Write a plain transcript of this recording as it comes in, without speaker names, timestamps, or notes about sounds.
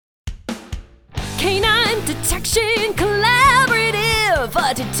Canine Detection Collaborative,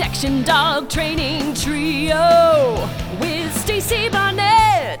 a detection dog training trio with Stacy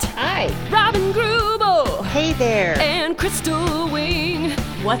Barnett. Hi. Robin Grubel. Hey there. And Crystal Wing.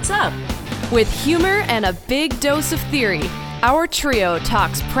 What's up? With humor and a big dose of theory, our trio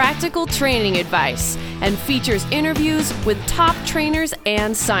talks practical training advice and features interviews with top trainers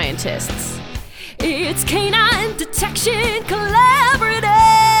and scientists. It's Canine Detection Collaborative.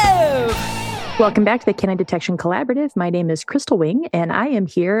 Welcome back to the Canine Detection Collaborative. My name is Crystal Wing, and I am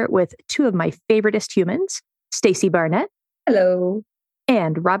here with two of my favoriteest humans, Stacy Barnett. Hello.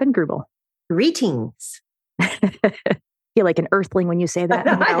 And Robin Grubel. Greetings. Feel like an earthling when you say that.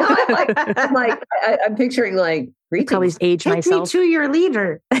 I'm picturing like greetings. Probably just age Take myself. me to your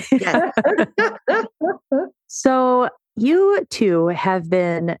leader. Yes. So you two have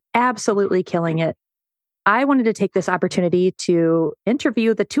been absolutely killing it. I wanted to take this opportunity to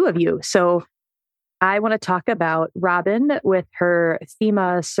interview the two of you. So I want to talk about Robin with her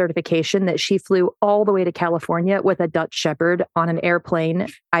FEMA certification that she flew all the way to California with a Dutch Shepherd on an airplane.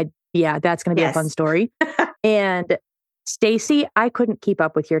 That's going to be a fun story. And Stacy, I couldn't keep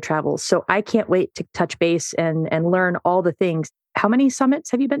up with your travels, so I can't wait to touch base and learn all the things. How many summits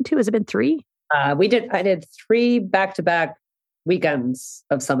have you been to? Has it been 3? I did 3 back-to-back weekends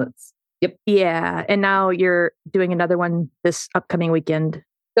of summits. Yep. Yeah. And now you're doing another one this upcoming weekend.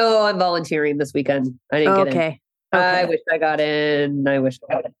 No, I'm volunteering this weekend. I didn't get in. Okay. I wish I got in.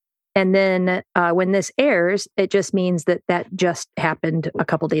 And then when this airs, it just means that just happened a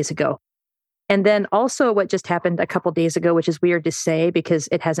couple days ago. And then also what just happened a couple days ago, which is weird to say because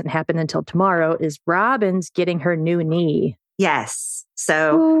it hasn't happened until tomorrow, is Robin's getting her new knee. Yes.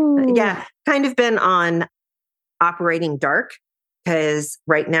 So, kind of been on operating dark because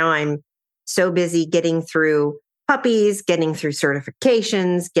right now I'm so busy getting through puppies, getting through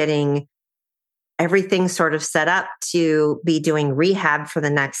certifications, getting everything sort of set up to be doing rehab for the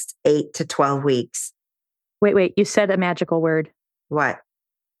next 8 to 12 weeks. Wait, you said a magical word. What?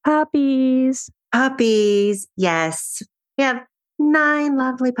 Puppies. Puppies. Yes. We have 9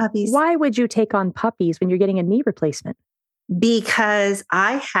 lovely puppies. Why would you take on puppies when you're getting a knee replacement? Because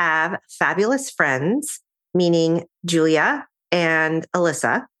I have fabulous friends, meaning Julia and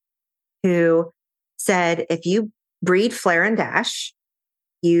Alyssa, who said, if you breed Flair and Dash,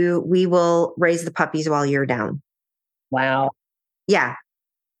 we will raise the puppies while you're down. Wow. Yeah.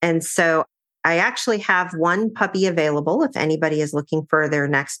 And so I actually have one puppy available if anybody is looking for their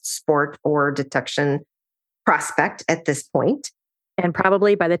next sport or detection prospect at this point. And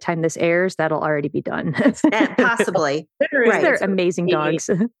probably by the time this airs, that'll already be done. And possibly. Right. They're amazing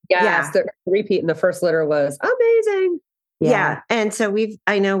dogs. Yes, the repeat in the first litter was amazing. Yeah. And so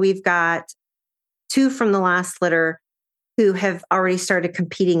I know we've got 2 from the last litter who have already started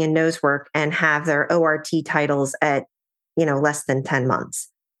competing in nose work and have their ORT titles at, less than 10 months.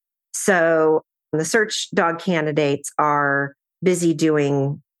 So the search dog candidates are busy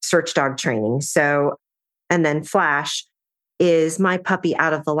doing search dog training. So, and then Flash is my puppy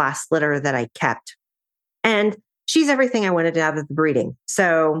out of the last litter that I kept. And she's everything I wanted out of the breeding.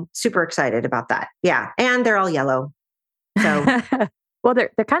 So super excited about that. Yeah. And they're all yellow. So, well,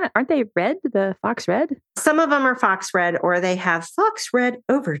 they're kind of, aren't they red? The fox red? Some of them are fox red or they have fox red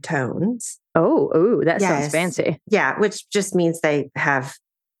overtones. Oh, that sounds fancy. Yeah. Which just means they have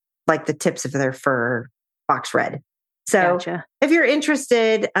like the tips of their fur fox red. So If you're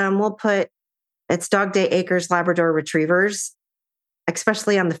interested, we'll put it's Dog Day Acres Labrador Retrievers,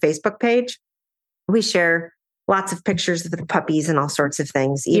 especially on the Facebook page. We share lots of pictures of the puppies and all sorts of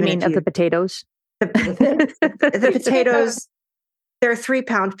things. You mean of the potatoes? The potatoes, they're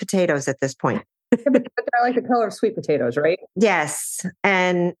 3-pound potatoes at this point. But they're like the color of sweet potatoes, right? Yes.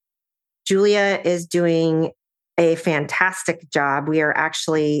 And Julia is doing a fantastic job.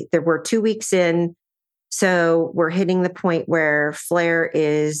 We're 2 weeks in. So we're hitting the point where Flair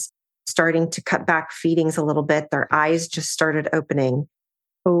is starting to cut back feedings a little bit. Their eyes just started opening.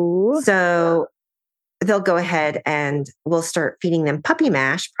 Oh. So they'll go ahead and we'll start feeding them puppy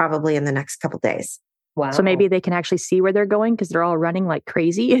mash probably in the next couple of days. Wow. So maybe they can actually see where they're going because they're all running like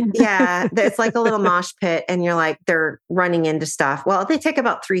crazy. Yeah. It's like a little mosh pit and you're like, they're running into stuff. Well, they take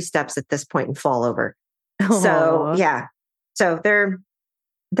about 3 steps at this point and fall over. So yeah. So they're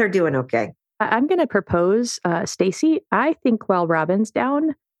doing okay. I'm going to propose, Stacy, I think while Robin's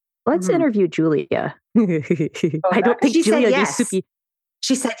down, let's interview Julia. I don't think Julia needs to be.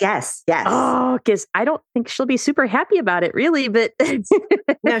 She said yes. Yes. Oh, because I don't think she'll be super happy about it, really. But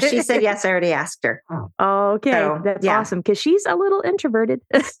no, she said yes. I already asked her. Oh, okay. So, that's awesome. Because she's a little introverted.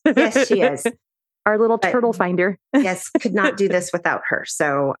 Yes, she is. Our little turtle finder. Yes. Could not do this without her.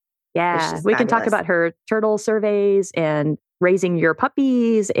 So Yeah. She's We can talk fabulous. about her turtle surveys and raising your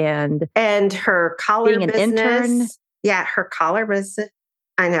puppies and her collar being an business. intern. Yeah, her collar business.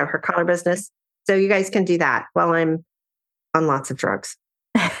 I know her collar business. So you guys can do that while I'm on lots of drugs.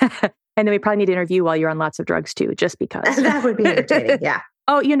 And then we probably need to interview while you're on lots of drugs too, just because. That would be entertaining. Yeah.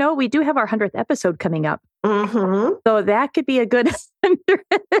 Oh, we do have our 100th episode coming up. Mm-hmm. So that could be a good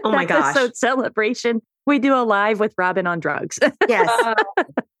Oh my gosh. episode celebration. We do a live with Robin on drugs. Yes.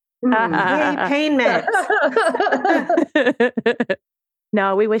 Yay, pain meds.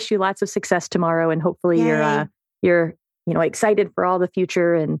 No, we wish you lots of success tomorrow, and hopefully you're excited for all the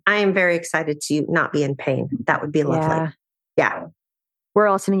future. And I am very excited to not be in pain. That would be lovely. Yeah. We're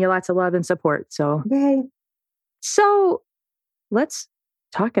all sending you lots of love and support. So yay. So let's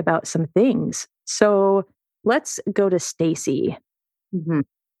talk about some things. So let's go to Stacy. Mm-hmm.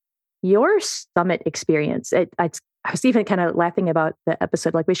 Your summit experience. I was even kind of laughing about the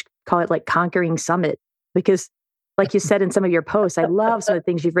episode. Like we should call it like Conquering Summit, because like you said in some of your posts, I love some of the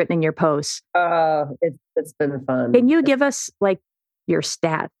things you've written in your posts. It's been fun. Can you give us like your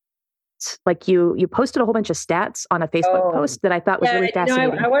stats? Like you posted a whole bunch of stats on a Facebook post that I thought was really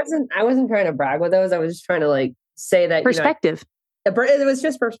fascinating. I wasn't trying to brag with those. I was just trying to like say that perspective. It was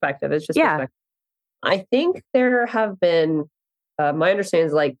just perspective. It's just perspective. I think there have been, my understanding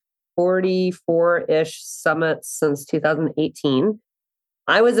is like 44-ish summits since 2018.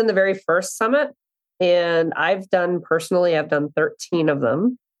 I was in the very first summit, and I've done 13 of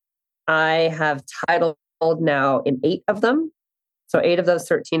them. I have titled now in 8 of them. So 8 of those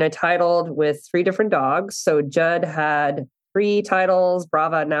 13 I titled with 3 different dogs. So Judd had 3 titles.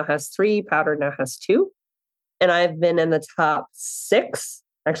 Brava now has 3. Powder now has 2. And I've been in the top 6.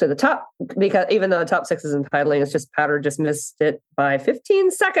 Actually, because even though the top 6 is in titling, it's just Powder just missed it by 15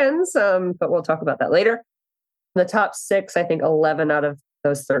 seconds. But we'll talk about that later. The top 6, I think 11 out of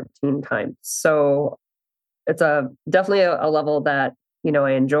those 13 times. So it's definitely a level that,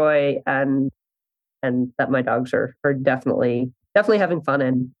 I enjoy and that my dogs are definitely having fun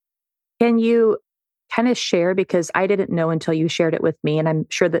in. Can you kind of share, because I didn't know until you shared it with me, and I'm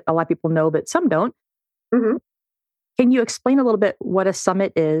sure that a lot of people know, but some don't. Mm-hmm. Can you explain a little bit what a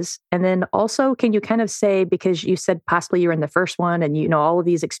summit is? And then also, can you kind of say, because you said possibly you're in the first one and all of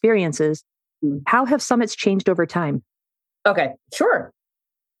these experiences, how have summits changed over time? Okay, sure.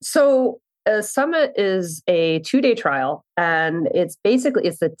 So a summit is a 2-day trial, and it's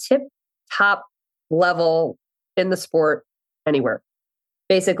the tip top level in the sport anywhere.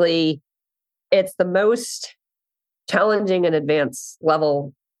 Basically, it's the most challenging and advanced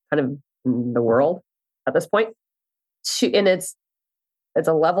level kind of in the world at this point. And it's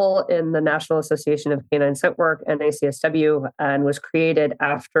a level in the National Association of Canine Scent Work, NACSW, and was created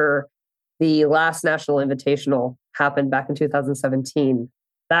after the last National Invitational happened back in 2017.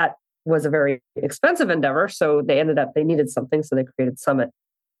 That was a very expensive endeavor, so they needed something, so they created Summit.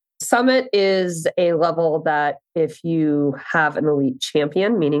 Summit is a level that if you have an elite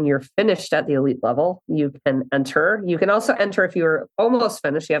champion, meaning you're finished at the elite level, you can enter. You can also enter if you're almost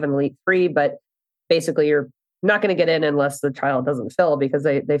finished, you have an elite 3, but basically you're not going to get in unless the trial doesn't fill, because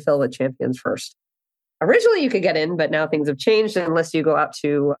they fill with champions first. Originally you could get in, but now things have changed unless you go out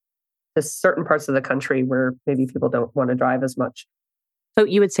to certain parts of the country where maybe people don't want to drive as much. So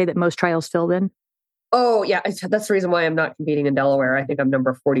you would say that most trials fill then? Oh, yeah. That's the reason why I'm not competing in Delaware. I think I'm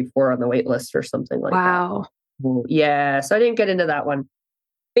number 44 on the wait list or something like that. Wow. Yeah. So I didn't get into that one.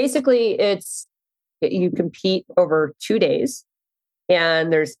 Basically, you compete over 2 days,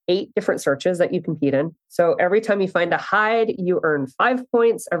 and there's 8 different searches that you compete in. So every time you find a hide, you earn 5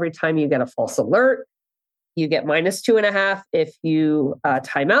 points. Every time you get a false alert, you get -2.5. If you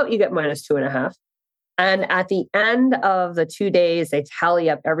time out, you get -2.5. And at the end of the 2 days, they tally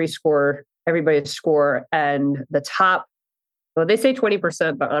up everybody's score, and the top, well, they say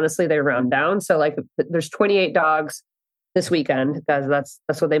 20%, but honestly, they round down. So like there's 28 dogs this weekend, because that's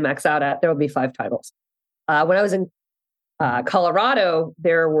what they max out at. There will be 5 titles. When I was in Colorado,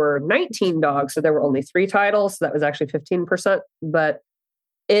 there were 19 dogs. So there were only 3 titles. So that was actually 15%. But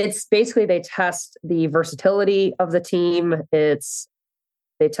it's basically, they test the versatility of the team.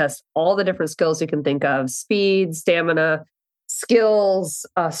 They test all the different skills you can think of: speed, stamina, skills,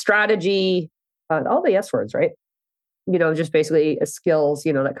 strategy, all the S words, right? Just basically skills,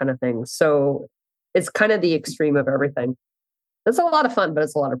 that kind of thing. So it's kind of the extreme of everything. It's a lot of fun, but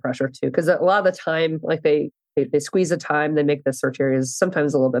it's a lot of pressure too, because a lot of the time, like they squeeze the time, they make the search areas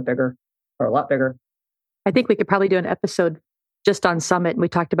sometimes a little bit bigger, or a lot bigger. I think we could probably do an episode just on Summit, and we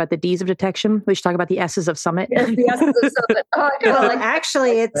talked about the D's of detection. We should talk about the S's of Summit. Yes, the S's of Summit. Well,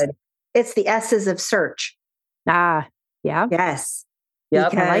 actually, it's the S's of search. Ah, yeah. Yes.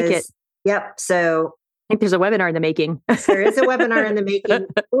 Yep. I like it. Yep. So I think there's a webinar in the making. there is a webinar in the making,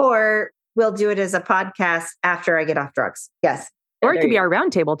 or we'll do it as a podcast after I get off drugs. Yes. Or it could be our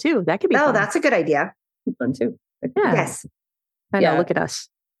roundtable too. That could be fun. That's a good idea. Fun too. Yeah. Yes. I know. Look at us.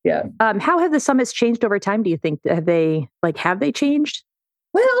 Yeah. How have the summits changed over time? Do you think have they changed?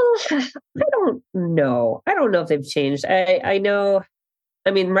 Well, I don't know. I don't know if they've changed. I know.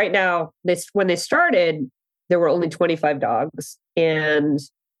 I mean, right now, when they started, there were only 25 dogs, and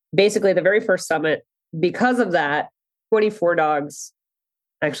basically the very first summit, because of that, 24 dogs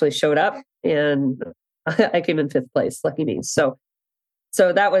actually showed up, and I came in 5th place. Lucky me. So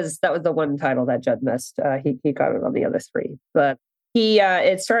that was the one title that Judd missed. He got it on the other 3, but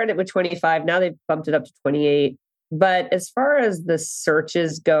it started with 25. Now they've bumped it up to 28. But as far as the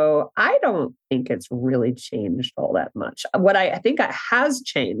searches go, I don't think it's really changed all that much. What I think has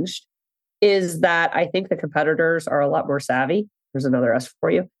changed is that I think the competitors are a lot more savvy. There's another S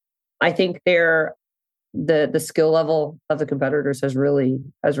for you. I think the skill level of the competitors has really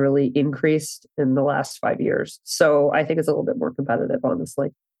increased in the last 5 years. So I think it's a little bit more competitive, honestly,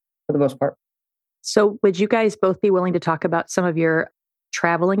 for the most part. So would you guys both be willing to talk about some of your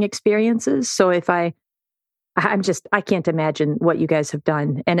traveling experiences? So if I can't imagine what you guys have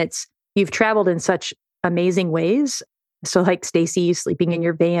done. And you've traveled in such amazing ways. So like Stacy sleeping in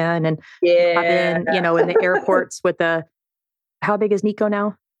your van and in the airports with how big is Nico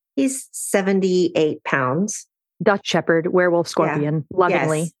now? He's 78 pounds. Dutch Shepherd, werewolf, scorpion,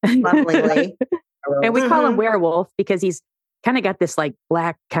 lovingly. Yes, lovingly. And we call him werewolf because he's kind of got this like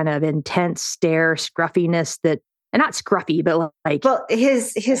black kind of intense stare, scruffiness and not scruffy, but like. Well,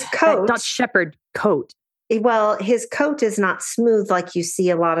 his coat. Dutch Shepherd coat. Well, his coat is not smooth like you see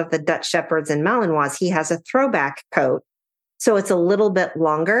a lot of the Dutch Shepherds and Malinois. He has a throwback coat. So it's a little bit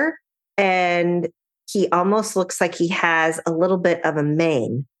longer, and he almost looks like he has a little bit of a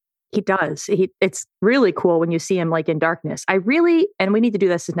mane. He does. It's really cool when you see him like in darkness. And we need to do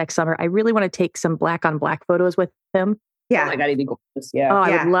this next summer. I really want to take some black on black photos with him. Yeah. Oh my God, he'd be gorgeous. Yeah. Oh,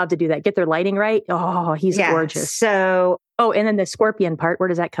 I would love to do that. Get their lighting right. Oh, he's gorgeous. So. Oh, and then the scorpion part, where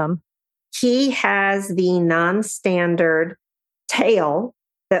does that come? He has the non-standard tail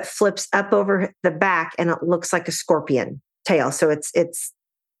that flips up over the back, and it looks like a scorpion tail. So it's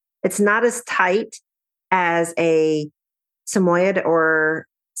not as tight as a Samoyed or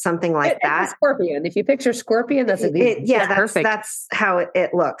something like that. It's a scorpion. If you picture scorpion, that's perfect. That's how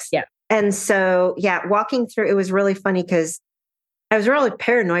it looks. Yeah. And so, walking through, it was really funny because I was really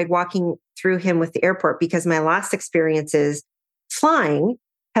paranoid walking through him with the airport, because my last experiences flying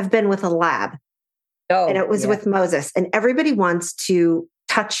have been with a lab. Oh, and it was with Moses, and everybody wants to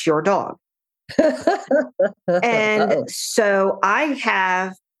touch your dog. And so I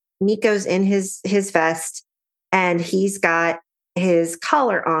have Nico's in his vest, and he's got his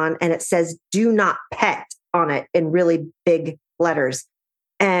collar on, and it says "Do not pet" on it in really big letters.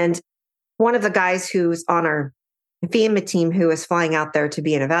 And one of the guys who's on our FEMA team, who was flying out there to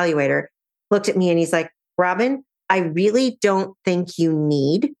be an evaluator, looked at me and he's like, "Robin, I really don't think you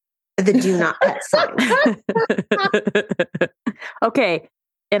need the do not pet sign." Okay.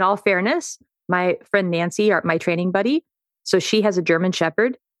 In all fairness, my friend Nancy, my training buddy, so she has a German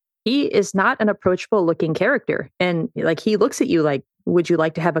Shepherd. He is not an approachable looking character. And like, he looks at you like, would you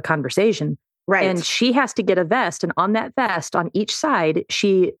like to have a conversation? Right. And she has to get a vest. And on that vest, on each side,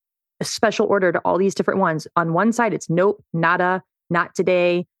 she special ordered all these different ones. On one side, it's nope, nada, not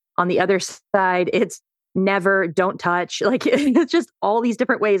today. On the other side, it's never, don't touch. Like, it's just all these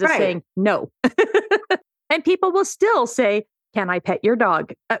different ways of saying no. And people will still say, can I pet your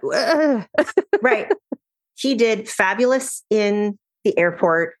dog? Right. He did fabulous in the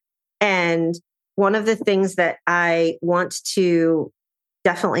airport. And one of the things that I want to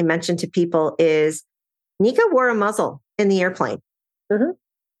definitely mention to people is Nico wore a muzzle in the airplane,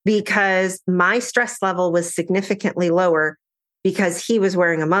 because my stress level was significantly lower because he was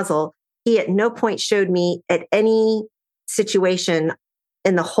wearing a muzzle. He at no point showed me at any situation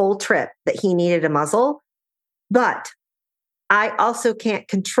in the whole trip that he needed a muzzle. But I also can't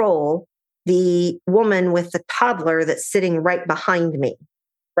control the woman with the toddler that's sitting right behind me.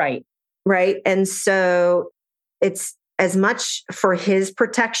 Right. Right. And so it's as much for his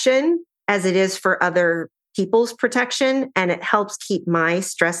protection as it is for other people's protection. And it helps keep my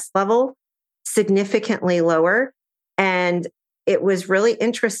stress level significantly lower. And it was really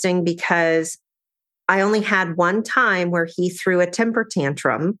interesting because I only had one time where he threw a temper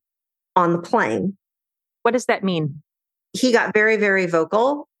tantrum on the plane. What does that mean? He got very, very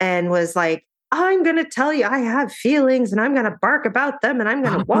vocal and was like, I'm going to tell you I have feelings and I'm going to bark about them and I'm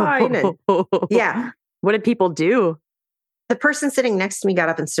going to whine. And yeah. What did people do? The person sitting next to me got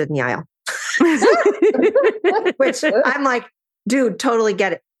up and stood in the aisle, which I'm like, dude, totally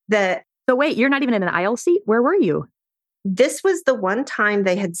get it. So wait, you're not even in an aisle seat? Where were you? This was the one time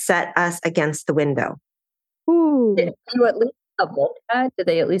they had set us against the window. Ooh. Did you at least a bulkhead? Did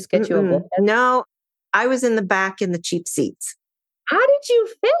they at least get you a bulkhead? No, I was in the back in the cheap seats. How did you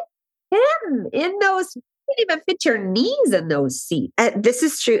fit him in those? You didn't even fit your knees in those seats. This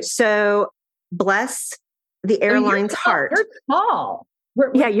is true. So bless the airline's heart. You're tall.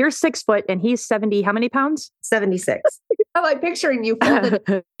 Yeah, you're 6 foot and he's 70. How many pounds? 76. I'm like picturing you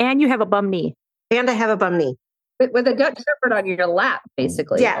folded. And you have a bum knee. And I have a bum knee. With a Dutch Shepherd on your lap,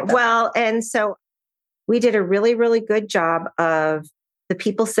 basically. Yeah. Well, and so we did a really, really good job of the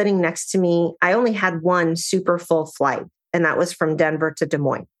people sitting next to me. I only had one super full flight, and that was from Denver to Des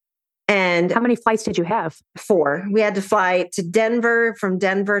Moines. And how many flights did you have? 4. We had to fly to Denver, from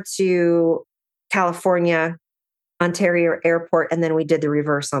Denver to California, Ontario Airport, and then we did the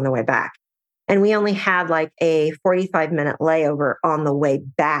reverse on the way back. And we only had like a 45-minute layover on the way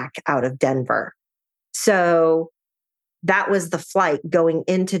back out of Denver. So that was the flight going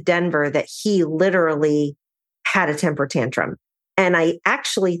into Denver that he literally had a temper tantrum. And I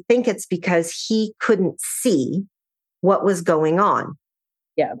actually think it's because he couldn't see what was going on.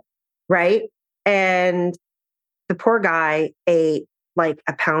 Yeah. Right. And the poor guy ate like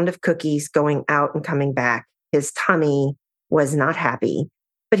a pound of cookies going out and coming back. His tummy was not happy,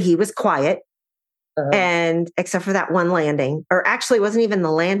 but he was quiet. And except for that one landing, or actually it wasn't even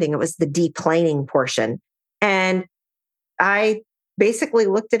the landing, it was the deplaning portion. And I basically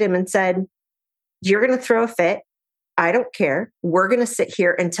looked at him and said, you're going to throw a fit. I don't care. We're going to sit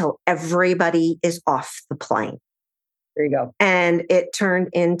here until everybody is off the plane. There you go. And it turned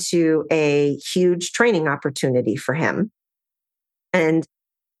into a huge training opportunity for him. And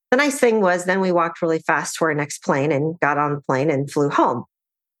the nice thing was then we walked really fast to our next plane and got on the plane and flew home.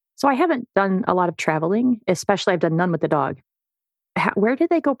 So I haven't done a lot of traveling, especially I've done none with the dog. Where did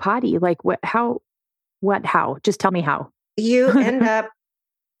they go potty? Like how? Just tell me how. You end up,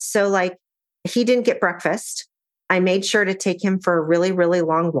 so like he didn't get breakfast. I made sure to take him for a really, really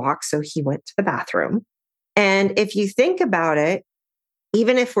long walk. So he went to the bathroom. And if you think about it,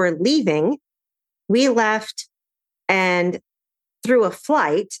 even if we're leaving, we left and through a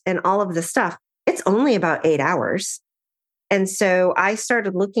flight and all of the stuff, it's only about 8 hours. And so I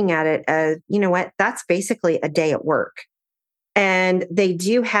started looking at it as, you know what, that's basically a day at work. And they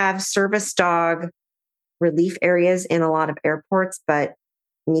do have service dog relief areas in a lot of airports, but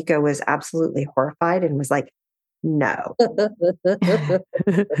Nico was absolutely horrified and was like, no,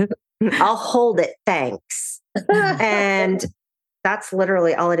 I'll hold it. Thanks. And that's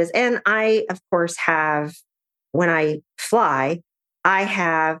literally all it is. And I, of course, have, when I fly, I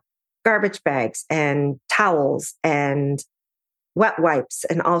have garbage bags and towels and wet wipes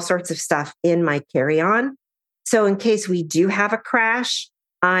and all sorts of stuff in my carry-on. So in case we do have a crash,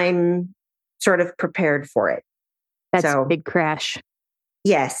 I'm sort of prepared for it. That's a big crash.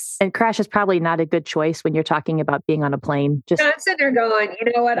 Yes. And crash is probably not a good choice when you're talking about being on a plane. I'm sitting there going,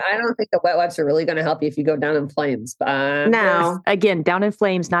 you know what? I don't think the wet wipes are really going to help you if you go down in flames. No. Again, down in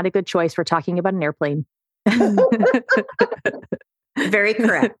flames, not a good choice. We're talking about an airplane. Very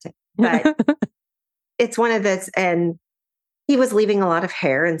correct. But it's one of those, and he was leaving a lot of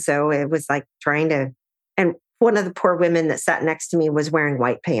hair. And so it was like and one of the poor women that sat next to me was wearing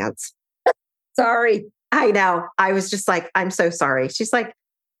white pants. Sorry. I know. I was just like, I'm so sorry. She's like,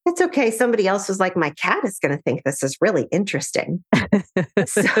 it's okay. Somebody else was like, my cat is going to think this is really interesting.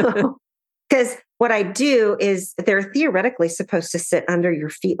 So, because what I do is they're theoretically supposed to sit under your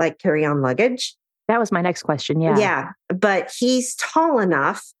feet like carry-on luggage. That was my next question. Yeah. Yeah. But he's tall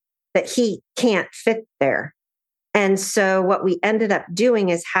enough that he can't fit there. And so what we ended up doing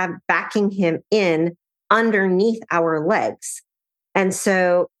is backing him in underneath our legs. And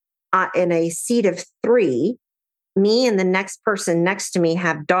so in a seat of 3, me and the next person next to me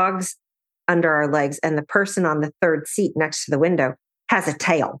have dogs under our legs, and the person on the 3rd seat next to the window has a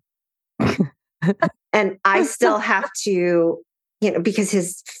tail. And I still have to, because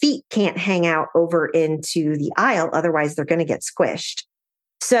his feet can't hang out over into the aisle, otherwise they're going to get squished.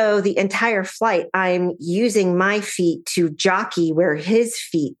 So the entire flight, I'm using my feet to jockey where his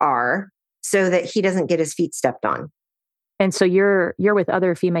feet are so that he doesn't get his feet stepped on. And so you're with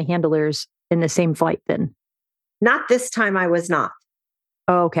other FEMA handlers in the same flight then? Not this time, I was not.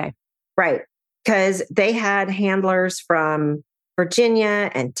 Oh, okay. Right. Because they had handlers from Virginia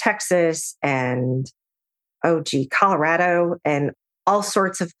and Texas and, Colorado and all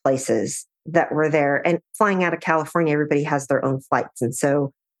sorts of places that were there. And flying out of California, everybody has their own flights. And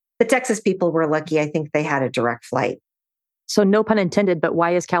so the Texas people were lucky. I think they had a direct flight. So no pun intended, but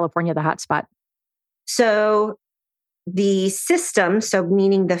why is California the hot spot? So the system, so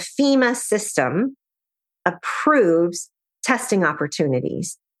meaning the FEMA system, approves testing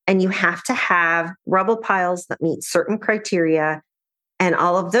opportunities. And you have to have rubble piles that meet certain criteria and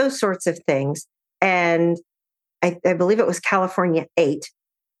all of those sorts of things. And I believe it was California 8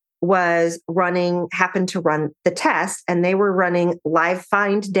 happened to run the test, and they were running live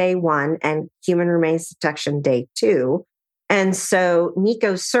find day 1 and human remains detection day 2. And so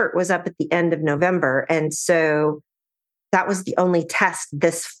Nico's cert was up at the end of November. And so that was the only test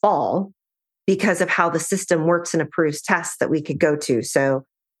this fall because of how the system works and approves tests that we could go to. So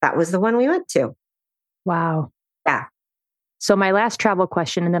that was the one we went to. Wow. Yeah. So my last travel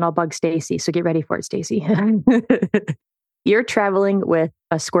question, and then I'll bug Stacy. So get ready for it, Stacy. You're traveling with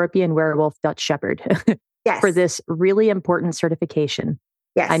a Scorpion Werewolf Dutch Shepherd Yes. for this really important certification.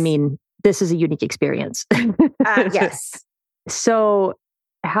 Yes. I mean, this is a unique experience. Yes. So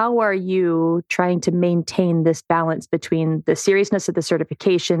how are you trying to maintain this balance between the seriousness of the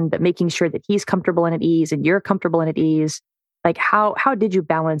certification, but making sure that he's comfortable and at ease and you're comfortable and at ease? Like how did you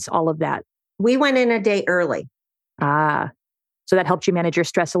balance all of that? We went in a day early. So that helped you manage your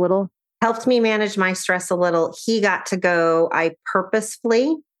stress a little? Helped me manage my stress a little. He got to go. I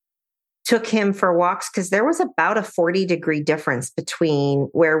purposefully took him for walks because there was about a 40-degree difference between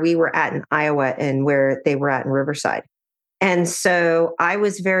where we were at in Iowa and where they were at in Riverside. And so I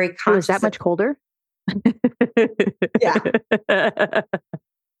was very conscious. Oh, is that much colder? Yeah.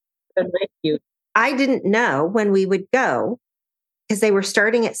 You. I didn't know when we would go because they were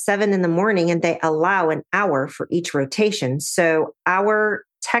starting at 7 a.m. and they allow an hour for each rotation. So our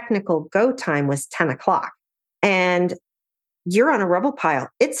technical go time was 10 o'clock. And you're on a rubble pile.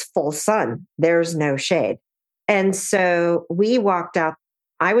 It's full sun. There's no shade. And so we walked out.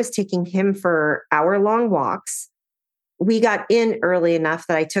 I was taking him for hour-long walks. We got in early enough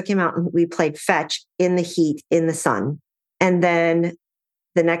that I took him out and we played fetch in the heat, in the sun. And then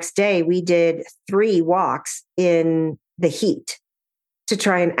the next day we did 3 walks in the heat to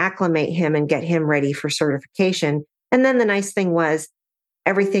try and acclimate him and get him ready for certification. And then the nice thing was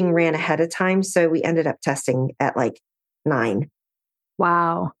everything ran ahead of time. So we ended up testing at like 9.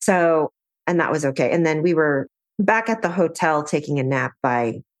 Wow. So, and that was okay. And then we were back at the hotel taking a nap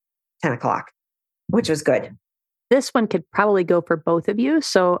by 10 o'clock, which was good. This one could probably go for both of you.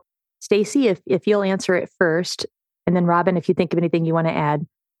 So Stacy, if you'll answer it first, and then Robin, if you think of anything you want to add.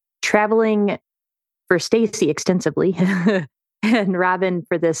 Traveling for Stacy extensively and Robin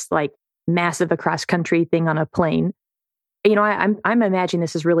for this like massive across country thing on a plane. You know, I'm imagining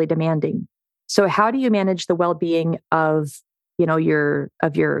this is really demanding. So how do you manage the well-being of, you know, your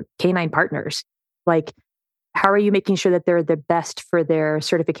canine partners? Like, how are you making sure that they're the best for their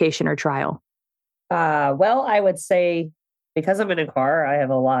certification or trial? Well, I would say because I'm in a car, I have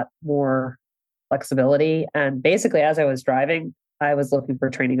a lot more flexibility. And basically, as I was driving, I was looking for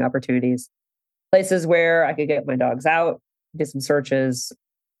training opportunities, places where I could get my dogs out, do some searches,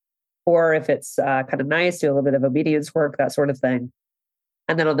 or if it's kind of nice, do a little bit of obedience work, that sort of thing.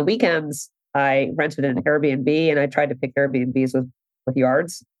 And then on the weekends, I rented an Airbnb and I tried to pick Airbnbs with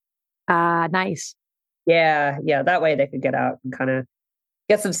yards. Nice. Yeah. That way they could get out and kind of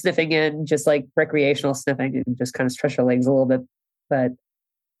get some sniffing in, just like recreational sniffing and just kind of stretch their legs a little bit. But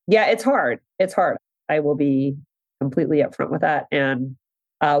yeah, it's hard. I will be completely upfront with that. And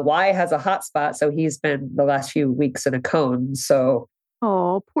Y has a hot spot. So he's been the last few weeks in a cone. So.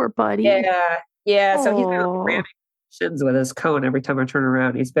 Oh, poor buddy. Yeah. So he's been ramming shins with his cone every time I turn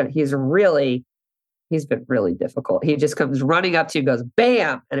around. He's been really difficult. He just comes running up to you, goes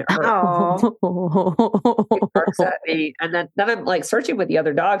bam, and it hurts. He barks at me, and then I'm like searching with the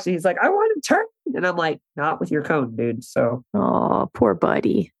other dogs, and he's like, "I want to turn," and I'm like, "Not with your cone, dude." So, oh, poor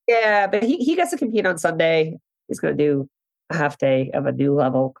buddy. Yeah, but he gets to compete on Sunday. He's going to do a half day of a new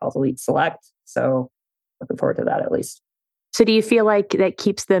level called Elite Select. So, looking forward to that at least. So do you feel like that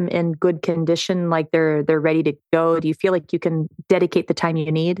keeps them in good condition, like they're ready to go? Do you feel like you can dedicate the time you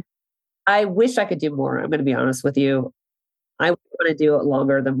need? I wish I could do more. I'm going to be honest with you. I want to do it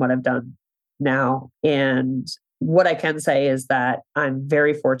longer than what I've done now. And what I can say is that I'm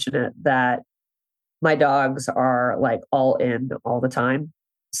very fortunate that my dogs are like all in all the time.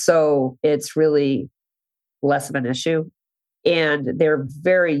 So it's really less of an issue. And they're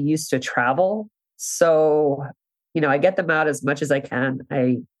very used to travel. So, you know, I get them out as much as I can.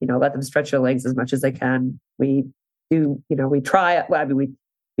 I, let them stretch their legs as much as they can. We do, we try. Well, I mean,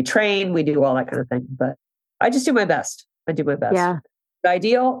 we train, we do all that kind of thing. But I just do my best. I do my best. Yeah.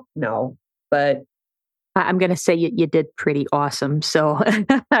 Ideal? No. But I'm going to say you did pretty awesome. So,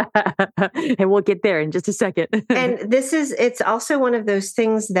 and we'll get there in just a second. And it's also one of those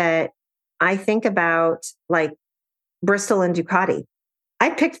things that I think about, like Bristol and Ducati. I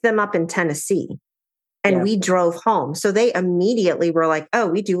picked them up in Tennessee and we drove home. So they immediately were like, oh,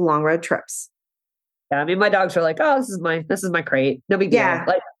 we do long road trips. Yeah. I mean, my dogs are like, oh, this is my crate. No big deal. Yeah.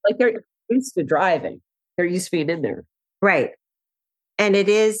 Like they're used to driving. They're used to being in there. Right. And it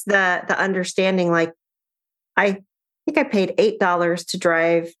is the understanding, like, I think I paid $8 to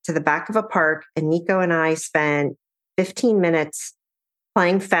drive to the back of a park, and Nico and I spent 15 minutes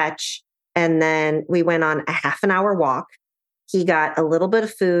playing fetch. And then we went on a half an hour walk. He got a little bit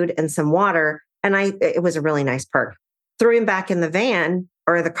of food and some water. And it was a really nice park. Threw him back in the van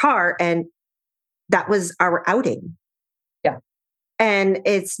or the car. And that was our outing. Yeah. And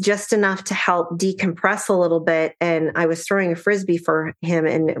it's just enough to help decompress a little bit. And I was throwing a Frisbee for him,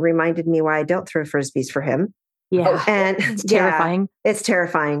 and it reminded me why I don't throw Frisbees for him. Yeah. And it's terrifying. It's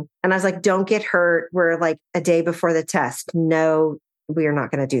terrifying. And I was like, don't get hurt. We're like a day before the test. No, we are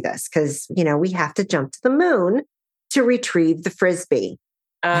not going to do this because, we have to jump to the moon to retrieve the Frisbee.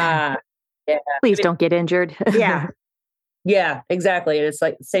 Yeah. Please don't get injured. Yeah. Yeah, exactly. And it's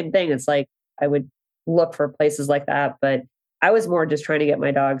like the same thing. It's like I would look for places like that, but I was more just trying to get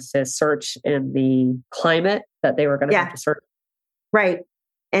my dogs to search in the climate that they were going to have to search. Right.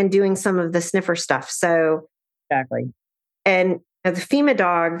 And doing some of the sniffer stuff. So exactly. And the FEMA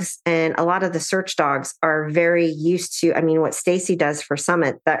dogs and a lot of the search dogs are very used to, what Stacy does for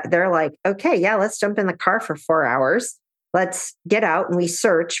Summit, that they're like, okay, yeah, let's jump in the car for 4 hours. Let's get out and we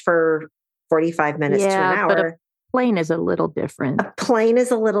search for 45 minutes to an hour. But a plane is a little different. A plane is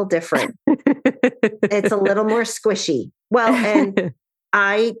a little different. It's a little more squishy. Well, and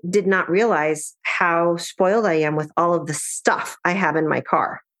I did not realize how spoiled I am with all of the stuff I have in my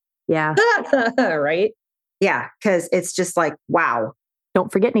car. Yeah. Right? Yeah. Because it's just like, wow.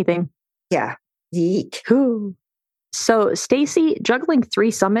 Don't forget anything. Yeah. Yeek. Ooh. So, Stacy, juggling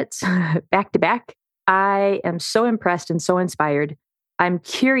 3 summits back to back, I am so impressed and so inspired. I'm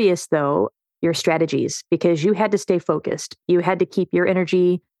curious, though, your strategies, because you had to stay focused. You had to keep your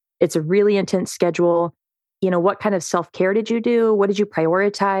energy. It's a really intense schedule. What kind of self-care did you do? What did you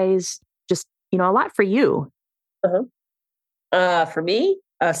prioritize? Just, a lot for you. For me,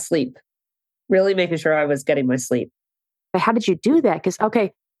 sleep. Really making sure I was getting my sleep. But how did you do that? Because,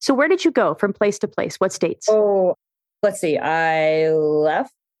 okay, so where did you go from place to place? What states? Oh, let's see. I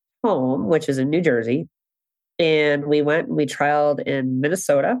left home, which is in New Jersey, and we trialed in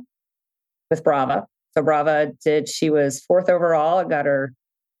Minnesota with Brava. So Brava she was 4th overall and got her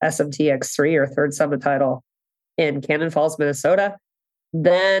SMTX3 or 3rd summit title in Cannon Falls, Minnesota.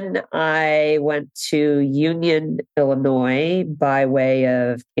 Then I went to Union, Illinois by way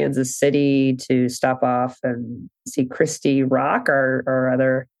of Kansas City to stop off and see Christy Rock, our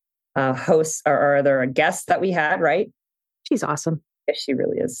other hosts, our other guest that we had, right? She's awesome. Yes, she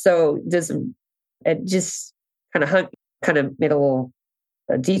really is. So it just kind of made a little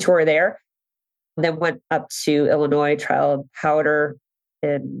detour there. Then went up to Illinois, trialed powder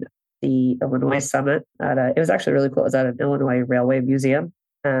in the Illinois Summit. It was actually really cool. It was at an Illinois Railway Museum,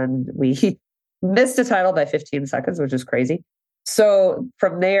 and we missed a title by 15 seconds, which is crazy. So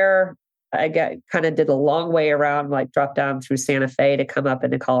from there, I did a long way around, like dropped down through Santa Fe to come up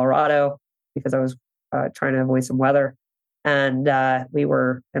into Colorado because I was trying to avoid some weather. And we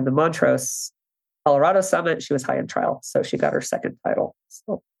were in the Montrose, Colorado Summit. She was high in trial, so she got her 2nd title.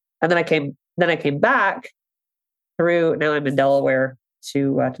 So, and then I came back through. Now I'm in Delaware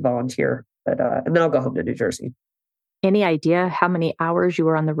to volunteer, and then I'll go home to New Jersey. Any idea how many hours you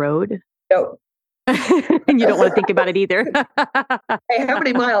were on the road? No. And you don't want to think about it either. Hey, how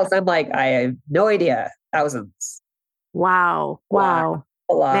many miles? I'm like, I have no idea. Thousands. Wow.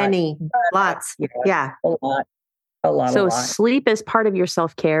 A lot. Many. Lots. Yeah. A lot. So sleep is part of your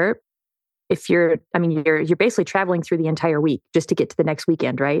self-care. If you're basically traveling through the entire week just to get to the next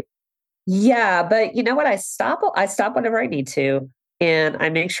weekend, right? Yeah. But you know what? I stop whenever I need to. And I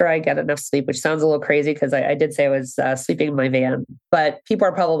make sure I get enough sleep, which sounds a little crazy because I did say I was sleeping in my van. But people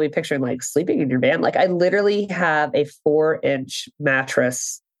are probably picturing like sleeping in your van. Like I literally have a 4-inch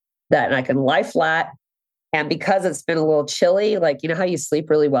mattress that I can lie flat. And because it's been a little chilly, like, how you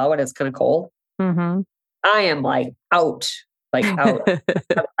sleep really well when it's kind of cold? Mm-hmm. I am like out. I have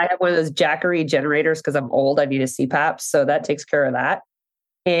one of those Jackery generators because I'm old. I need a CPAP. So that takes care of that.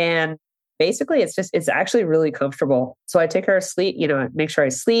 And basically, it's actually really comfortable. So I take care of sleep, make sure I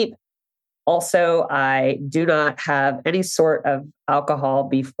sleep. Also, I do not have any sort of alcohol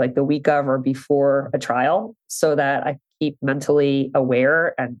like the week of or before a trial so that I keep mentally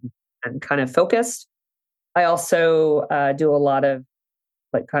aware and kind of focused. I also do a lot of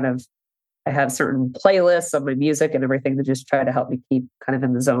like kind of, I have certain playlists of my music and everything to just try to help me keep kind of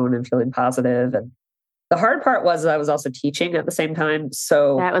in the zone and feeling positive. And the hard part was I was also teaching at the same time.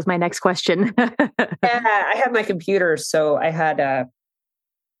 So that was my next question. yeah, I had my computer, so I had to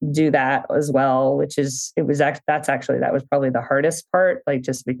do that as well, that was probably the hardest part, like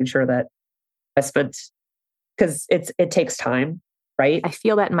just making sure that I spent, because it takes time, right? I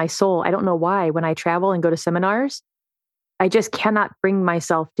feel that in my soul. I don't know why. When I travel and go to seminars, I just cannot bring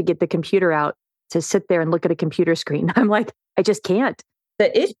myself to get the computer out to sit there and look at a computer screen. I'm like, I just can't.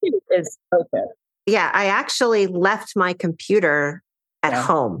 The issue is focus. Yeah, I actually left my computer at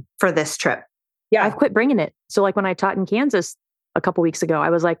home for this trip. Yeah, I've quit bringing it. So like when I taught in Kansas a couple weeks ago, I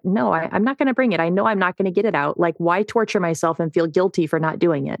was like, no, I'm not going to bring it. I know I'm not going to get it out. Like, why torture myself and feel guilty for not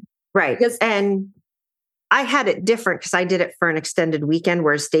doing it? Right. And I had it different because I did it for an extended weekend,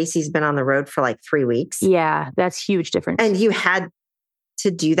 where Stacy's been on the road for like 3 weeks. Yeah, that's huge difference. And you had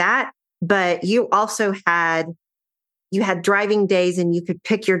to do that, but you also had driving days, and you could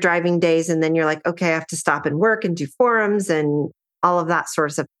pick your driving days. And then you're like, okay, I have to stop and work and do forums and all of that sort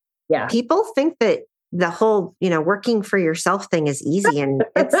of stuff. Yeah. People think that the whole, working for yourself thing is easy, and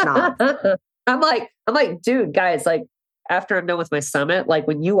it's not. I'm like, dude, guys, like after I'm done with my summit, like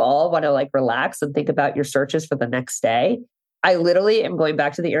when you all want to like relax and think about your searches for the next day, I literally am going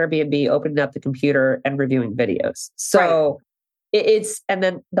back to the Airbnb, opening up the computer and reviewing videos. So and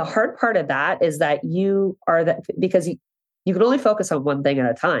then the hard part of that is that because you can only focus on one thing at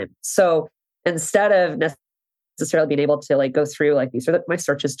a time. So instead of necessarily being able to like go through like, these are my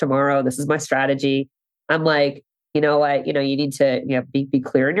searches tomorrow, this is my strategy, I'm like, you know what, you need to be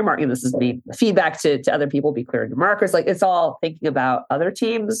clear in your marketing. This is me feedback to other people, be clear in your markers. Like it's all thinking about other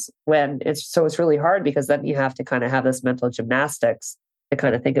teams when it's really hard, because then you have to kind of have this mental gymnastics to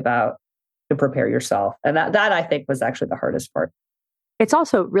kind of think about and prepare yourself. And that I think was actually the hardest part. It's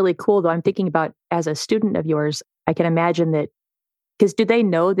also really cool though. I'm thinking about, as a student of yours, I can imagine that, because do they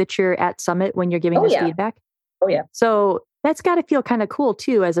know that you're at Summit when you're giving this feedback? Oh yeah. So that's got to feel kind of cool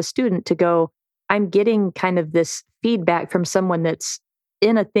too, as a student, to go, I'm getting kind of this feedback from someone that's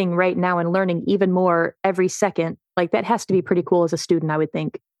in a thing right now and learning even more every second. Like that has to be pretty cool as a student, I would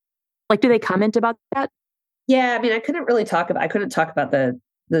think. Like, do they comment about that? Yeah. I mean, I couldn't talk about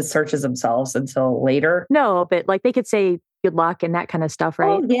the searches themselves until later. No, but like they could say good luck and that kind of stuff,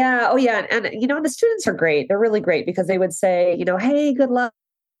 right? Oh yeah. And the students are great. They're really great, because they would say, hey, good luck,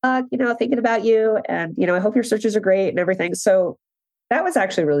 thinking about you. And, I hope your searches are great and everything. So that was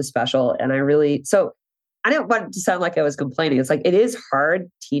actually really special. And I didn't want it to sound like I was complaining. It's like, it is hard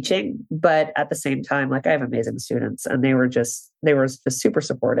teaching, but at the same time, like I have amazing students, and they were just super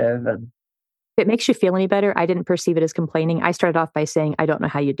supportive. And if it makes you feel any better, I didn't perceive it as complaining. I started off by saying, I don't know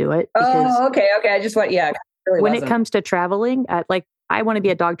how you do it. Oh, okay. I just went, it really when it comes to traveling, I want to be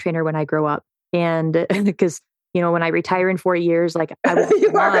a dog trainer when I grow up. And because, when I retire in 4 years, like I would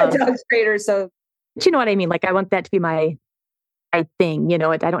you are a dog trainer. So, but you know what I mean? Like I want that to be my thing,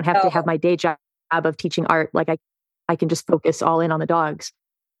 I don't have to have my day job of teaching art. Like I can just focus all in on the dogs.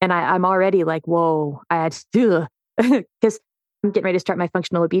 And I'm already like, whoa, I had to do because I'm getting ready to start my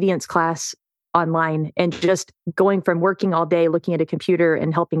functional obedience class online, and just going from working all day, looking at a computer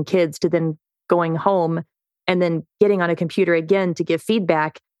and helping kids, to then going home and then getting on a computer again to give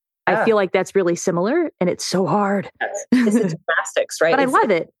feedback. I feel like that's really similar, and it's so hard. It's gymnastics, right? But I love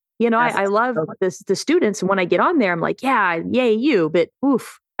it. I love the students. And when I get on there, I'm like, yeah, yay, you. But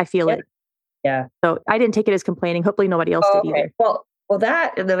oof, I feel it. Yeah. So I didn't take it as complaining. Hopefully nobody else did either. Well,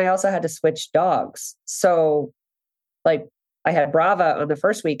 that, and then I also had to switch dogs. So like I had Brava on the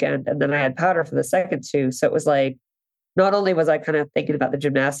first weekend, and then I had Powder for the second two. So it was like, not only was I kind of thinking about the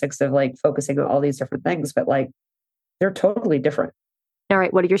gymnastics of like focusing on all these different things, but like they're totally different. All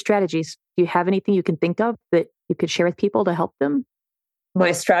right. What are your strategies? Do you have anything you can think of that you could share with people to help them?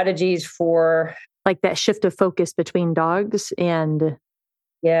 My strategies for like that shift of focus between dogs and...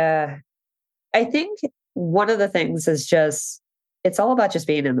 Yeah. I think one of the things is just, it's all about just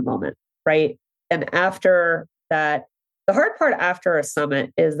being in the moment, right? And after that, the hard part after a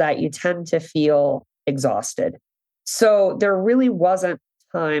summit is that you tend to feel exhausted. So there really wasn't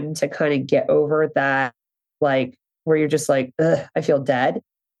time to kind of get over that, like where you're just like, I feel dead.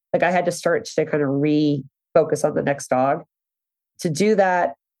 Like I had to start to kind of refocus on the next dog. To do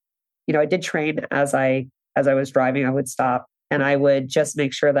that, I did train as I was driving. I would stop and I would just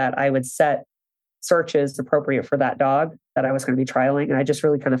make sure that I would set searches appropriate for that dog that I was going to be trialing. And I just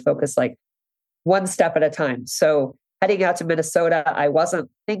really kind of focused like one step at a time. So heading out to Minnesota, I wasn't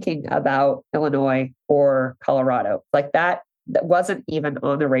thinking about Illinois or Colorado. Like that that wasn't even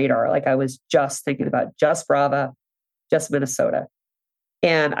on the radar. Like I was just thinking about just Brava, just Minnesota.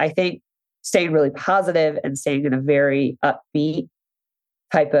 And I think staying really positive and staying in a very upbeat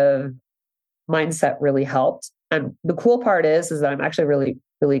type of mindset really helped. And the cool part is that I'm actually really,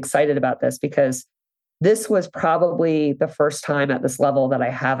 really excited about this because this was probably the first time at this level that I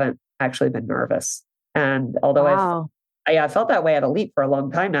haven't actually been nervous. And although I felt that way at Elite for a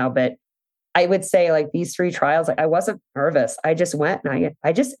long time now, but I would say like these 3 trials, like I wasn't nervous. I just went and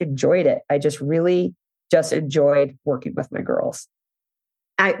I just enjoyed it. I just really just enjoyed working with my girls.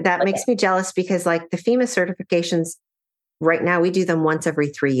 That makes me jealous because like the FEMA certifications right now, we do them once every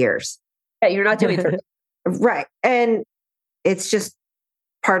 3 years. Yeah, you're not doing it. Right. And it's just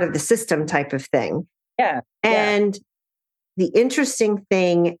part of the system type of thing. Yeah. And the interesting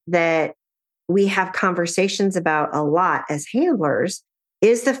thing that we have conversations about a lot as handlers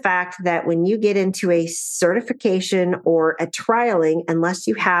is the fact that when you get into a certification or a trialing, unless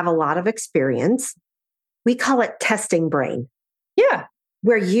you have a lot of experience, we call it testing brain. Yeah.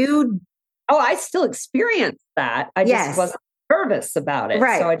 Where you... Oh, I still experienced that. I just wasn't nervous about it.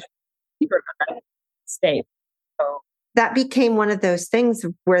 Right. So I just stayed. So that became one of those things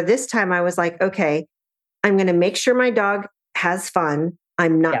where this time I was like, okay, I'm going to make sure my dog has fun.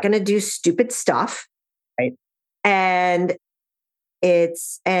 I'm not going to do stupid stuff. Right. And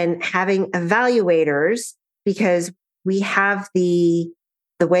having evaluators, because we have the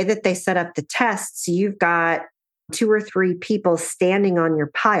way that they set up the tests, you've got 2 or 3 people standing on your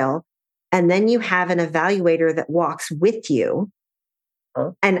pile, and then you have an evaluator that walks with you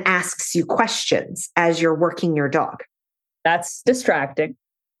and asks you questions as you're working your dog. That's distracting.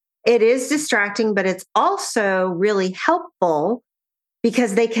 It is distracting, but it's also really helpful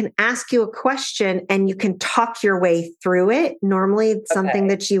because they can ask you a question and you can talk your way through it. Normally, it's something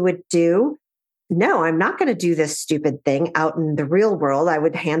that you would do. No, I'm not going to do this stupid thing out in the real world. I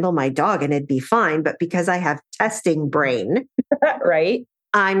would handle my dog and it'd be fine. But because I have testing brain, right,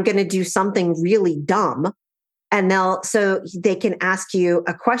 I'm going to do something really dumb. And so they can ask you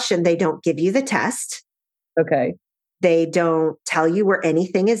a question. They don't give you the test. Okay. They don't tell you where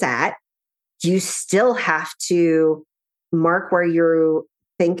anything is at. You still have to mark where you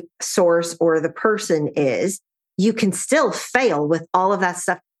think source or the person is. You can still fail with all of that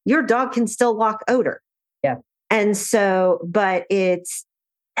stuff. Your dog can still walk odor. Yeah. And so, but it's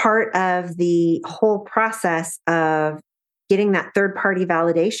part of the whole process of getting that third party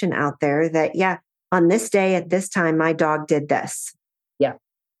validation out there that, yeah, on this day at this time, my dog did this. Yeah.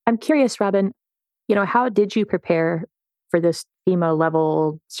 I'm curious, Robin, how did you prepare for this FEMA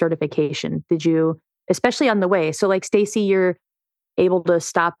level certification? Did you, especially on the way? So like Stacy, you're able to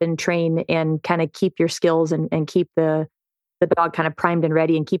stop and train and kind of keep your skills and keep the dog kind of primed and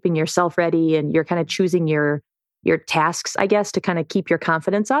ready and keeping yourself ready. And you're kind of choosing your tasks, I guess, to kind of keep your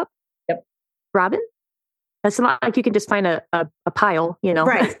confidence up. Yep. Robin? That's not like you can just find a pile,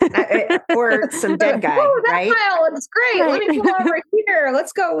 Right. Or some dead guy, oh, that right? pile, it's great. Right. Let me come over here.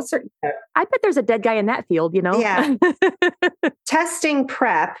 Let's go. I bet there's a dead guy in that field, Yeah. Testing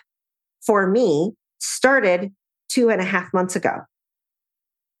prep for me started 2.5 months ago.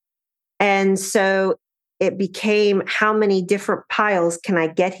 And so it became, how many different piles can I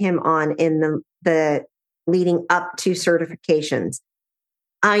get him on in the leading up to certifications?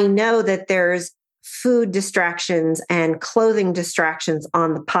 I know that there's food distractions and clothing distractions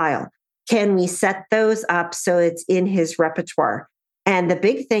on the pile. Can we set those up so it's in his repertoire? And the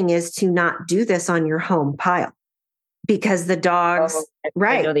big thing is to not do this on your home pile because the dogs,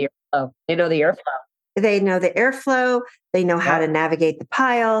 right. They know the airflow. They know the airflow. They know how to navigate the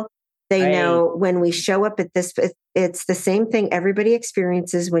pile. They know when we show up at this, it's the same thing everybody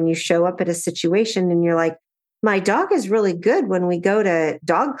experiences when you show up at a situation and you're like, my dog is really good when we go to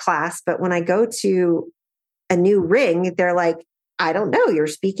dog class, but when I go to a new ring, they're like, I don't know, you're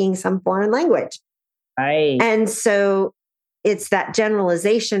speaking some foreign language. Right. And so it's that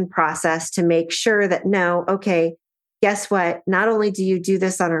generalization process to make sure that, no, okay, guess what? Not only do you do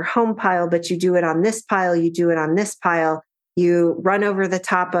this on our home pile, but you do it on this pile, you do it on this pile, you run over the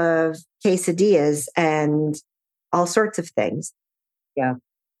top of quesadillas and all sorts of things. Yeah.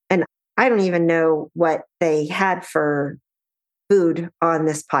 And I don't even know what they had for food on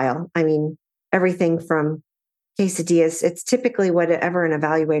this pile. I mean, everything from quesadillas. It's typically whatever an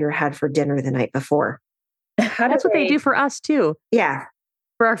evaluator had for dinner the night before. That's what they do for us too. Yeah.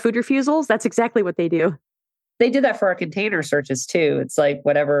 For our food refusals, that's exactly what they do. They did that for our container searches too. It's like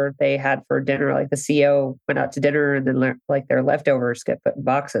whatever they had for dinner, like the CO went out to dinner and then like their leftovers get put in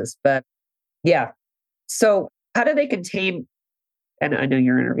boxes. But yeah. So how do they contain, and I know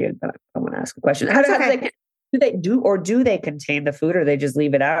you're interviewed, but I want to ask a question. How do they Do they contain the food, or they just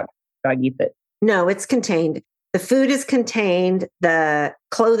leave it out? Dog eat it. No, it's contained. The food is contained. The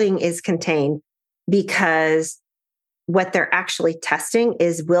clothing is contained, because what they're actually testing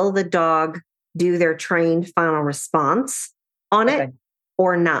is, will the dog do their trained final response on it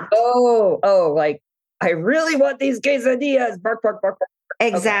or not? Like, I really want these quesadillas. Bark, bark, bark, bark.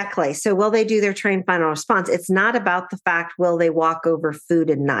 Exactly. Okay. So will they do their trained final response? It's not about the fact, will they walk over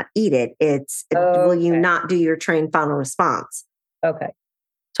food and not eat it? It's, will you not do your trained final response? Okay.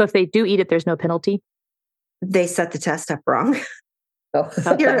 So if they do eat it, there's no penalty? They set the test up wrong. Okay.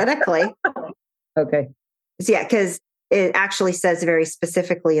 Theoretically. Okay. Yeah, because it actually says very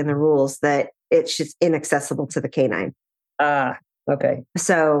specifically in the rules that it's just inaccessible to the canine. Okay.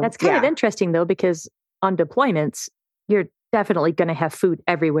 So that's kind of interesting, though, because on deployments, you're definitely going to have food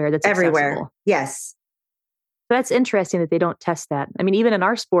everywhere that's everywhere. Accessible. Yes. So that's interesting that they don't test that. I mean, even in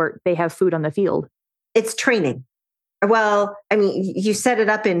our sport, they have food on the field. It's training. Well, I mean, you set it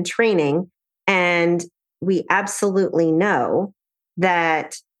up in training, and we absolutely know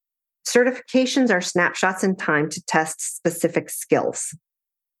that certifications are snapshots in time to test specific skills.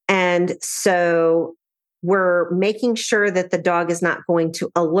 And so we're making sure that the dog is not going to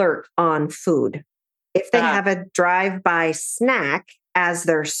alert on food. If they have a drive-by snack as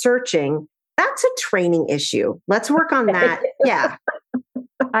they're searching, that's a training issue. Let's work on that. Yeah.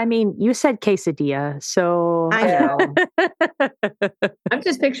 I mean, you said quesadilla, so I know. I'm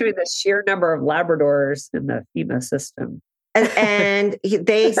just picturing the sheer number of Labradors in the FEMA system. And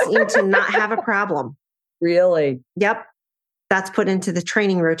they seem to not have a problem. Really? Yep. That's put into the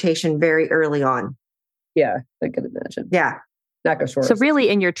training rotation very early on. Yeah, I can imagine. Yeah. So really,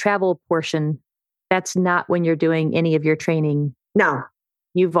 in your travel portion, that's not when you're doing any of your training. No.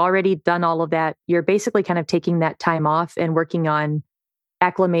 You've already done all of that. You're basically kind of taking that time off and working on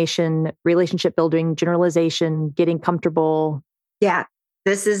acclimation, relationship building, generalization, getting comfortable. Yeah.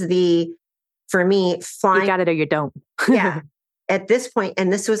 This is for me, flying. You got it or you don't. Yeah. At this point,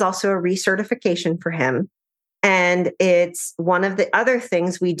 and this was also a recertification for him. And it's one of the other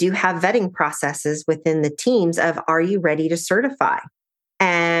things, we do have vetting processes within the teams of, are you ready to certify?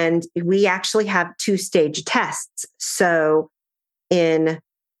 And we actually have 2-stage tests. So in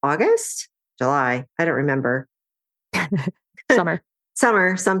August, July, I don't remember.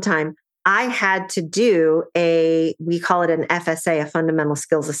 Summer, sometime, I had to do we call it an FSA, a fundamental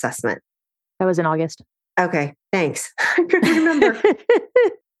skills assessment. That was in August. Okay, thanks. I couldn't remember.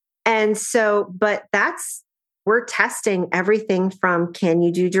 And so, but we're testing everything from, can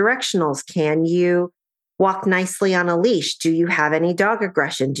you do directionals? Can you walk nicely on a leash? Do you have any dog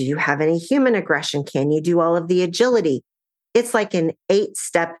aggression? Do you have any human aggression? Can you do all of the agility? It's like an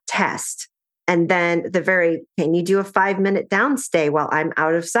 8-step test. And then can you do a 5-minute downstay while I'm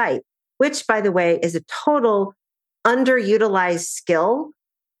out of sight? Which, by the way, is a total underutilized skill.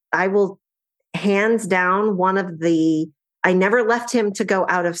 I will hands down I never left him to go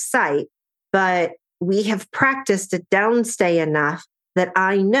out of sight, but we have practiced a downstay enough that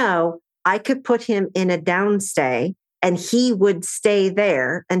I know I could put him in a downstay and he would stay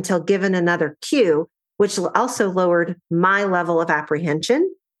there until given another cue, which also lowered my level of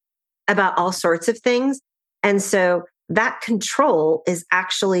apprehension about all sorts of things. And so that control is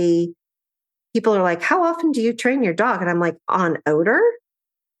actually, people are like, how often do you train your dog? And I'm like, on odor?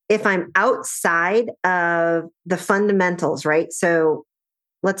 If I'm outside of the fundamentals, right? So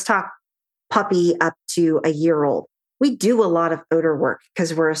let's talk puppy up to a year old. We do a lot of odor work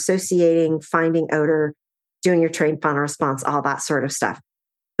because we're associating finding odor, doing your trained final response, all that sort of stuff.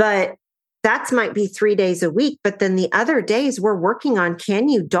 But that might be 3 days a week. But then the other days we're working on, can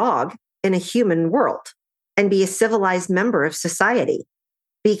you dog in a human world and be a civilized member of society?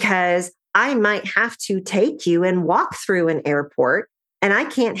 Because I might have to take you and walk through an airport, and I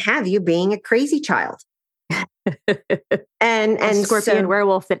can't have you being a crazy child. and scorpion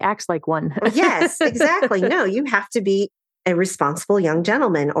werewolf that acts like one. Yes, exactly. No, you have to be a responsible young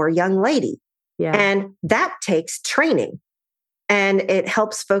gentleman or young lady. Yeah. And that takes training, and it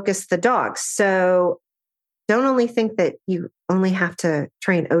helps focus the dogs. So don't only think that you only have to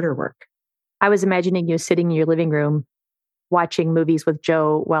train odor work. I was imagining you sitting in your living room watching movies with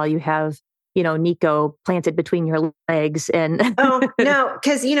Joe while you have, Nico planted between your legs. And oh, no,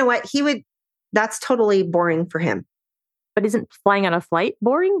 because you know what? That's totally boring for him. But isn't flying on a flight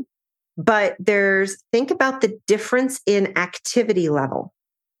boring? But think about the difference in activity level.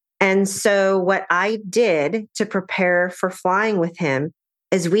 And so what I did to prepare for flying with him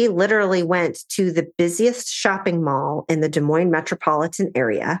is we literally went to the busiest shopping mall in the Des Moines metropolitan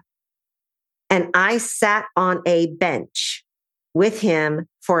area. And I sat on a bench with him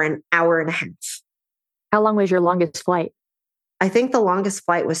for an hour and a half. How long was your longest flight? I think the longest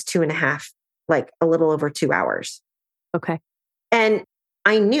flight was 2.5, like a little over 2 hours. Okay. And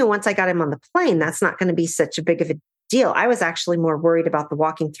I knew once I got him on the plane, that's not going to be such a big of a deal. I was actually more worried about the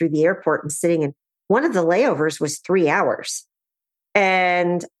walking through the airport and sitting in. One of the layovers was 3 hours.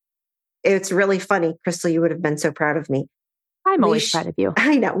 And it's really funny. Crystal, you would have been so proud of me. I'm always proud of you.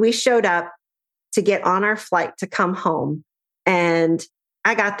 I know. We showed up to get on our flight to come home. And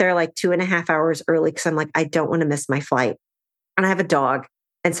I got there like 2.5 hours early because I'm like, I don't want to miss my flight. And I have a dog.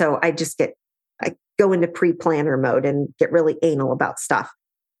 And so I go into pre-planner mode and get really anal about stuff.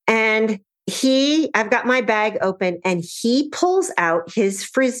 And I've got my bag open and he pulls out his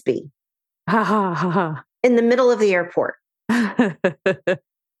Frisbee in the middle of the airport.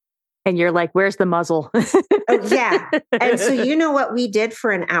 And you're like, where's the muzzle? Oh, yeah. And so you know what we did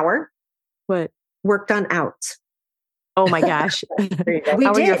for an hour? What? Worked on outs. Oh my gosh.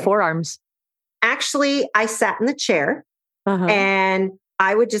 How are your forearms? Actually, I sat in the chair and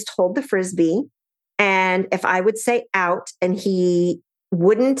I would just hold the Frisbee. And if I would say out and he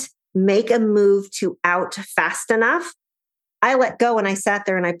wouldn't make a move to out fast enough, I let go and I sat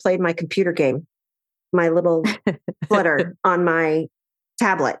there and I played my computer game, my little Flutter on my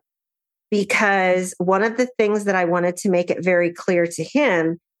tablet. Because one of the things that I wanted to make it very clear to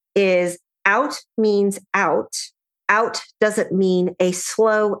him is out means out. Out doesn't mean a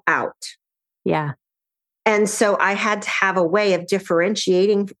slow out. Yeah. And so I had to have a way of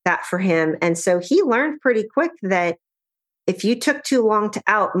differentiating that for him. And so he learned pretty quick that if you took too long to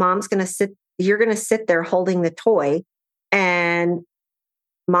out, you're going to sit there holding the toy and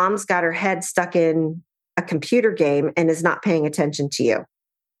mom's got her head stuck in a computer game and is not paying attention to you.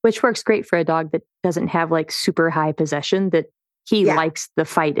 Which works great for a dog that doesn't have like super high possession, that he likes the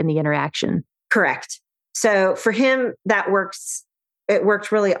fight and the interaction. Correct. So for him, that works. It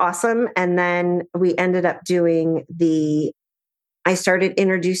worked really awesome. And then we ended up I started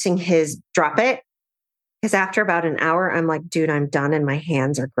introducing his drop it. Because after about an hour, I'm like, dude, I'm done and my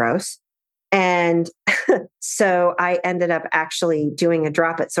hands are gross. And so I ended up actually doing a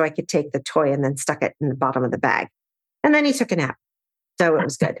drop it so I could take the toy and then stuck it in the bottom of the bag. And then he took a nap. So it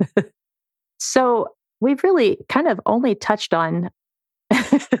was good. So we've really kind of only touched on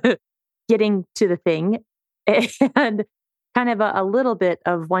getting to the thing and kind of a little bit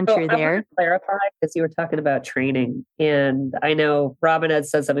of once you're there. I want to clarify because you were talking about training. And I know Robin had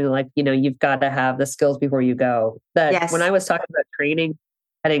said something like, you've got to have the skills before you go. When I was talking about training,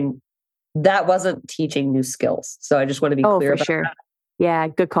 that wasn't teaching new skills. So I just want to be clear about that. Yeah,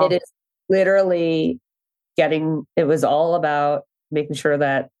 good call. It is literally it was all about making sure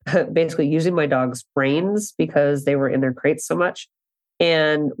that basically using my dog's brains because they were in their crates so much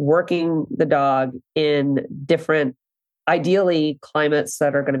and working the dog in different, ideally climates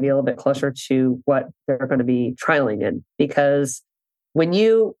that are going to be a little bit closer to what they're going to be trialing in. Because when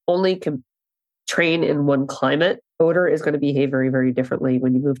you only can train in one climate, odor is going to behave very, very differently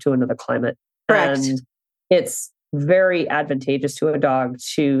when you move to another climate. Correct. And it's very advantageous to a dog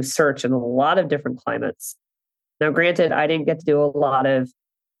to search in a lot of different climates. Now, granted, I didn't get to do a lot of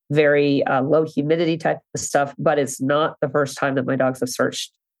very low humidity type of stuff, but it's not the first time that my dogs have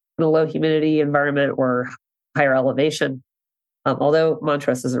searched in a low humidity environment or higher elevation. Although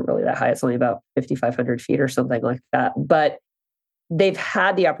Montrose isn't really that high. It's only about 5,500 feet or something like that. But they've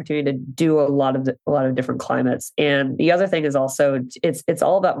had the opportunity to do a lot of different climates. And the other thing is also, it's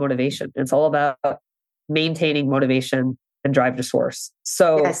all about motivation. It's all about maintaining motivation and drive to source.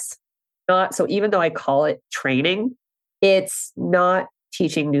 So yes. So even though I call it training, it's not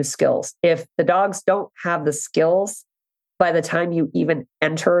teaching new skills. If the dogs don't have the skills by the time you even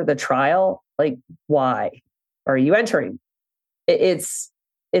enter the trial, like why are you entering? It's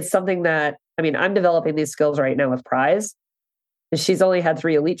something that, I'm developing these skills right now with Prize. She's only had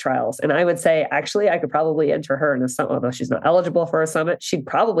 3 elite trials. And I would say, actually, I could probably enter her in a summit, although she's not eligible for a summit. She'd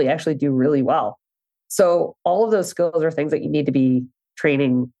probably actually do really well. So all of those skills are things that you need to be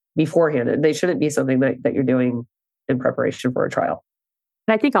training beforehand. And they shouldn't be something that you're doing in preparation for a trial.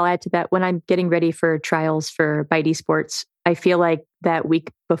 And I think I'll add to that, when I'm getting ready for trials for Bite Esports, I feel like that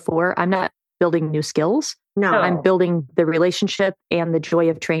week before, I'm not building new skills. No, I'm building the relationship and the joy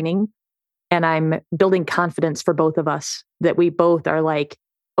of training. And I'm building confidence for both of us that we both are like,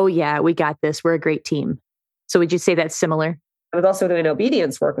 oh yeah, we got this. We're a great team. So would you say that's similar? I was also doing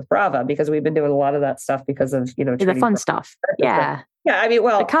obedience work with Brava because we've been doing a lot of that stuff because of, the fun stuff. Yeah. Yeah.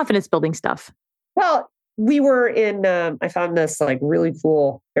 The confidence building stuff. Well, we were in, I found this like really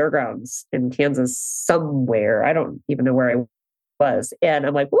cool fairgrounds in Kansas somewhere. I don't even know where I was. And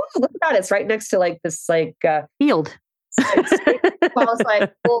I'm like, whoa, look at that. It's right next to like this field. I was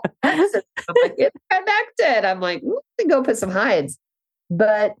like, well, I'm like, it's back it. I'm like, go put some hides.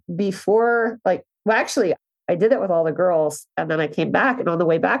 But before, actually, I did it with all the girls. And then I came back, and on the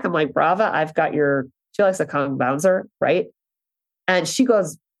way back, I'm like, Brava, I've got she likes a Kong bouncer, right? And she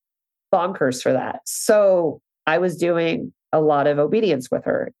goes bonkers for that. So I was doing a lot of obedience with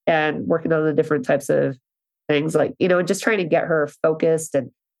her and working on the different types of things, just trying to get her focused.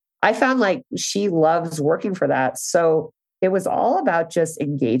 And I found like she loves working for that. So it was all about just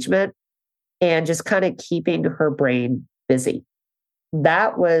engagement and just kind of keeping her brain busy.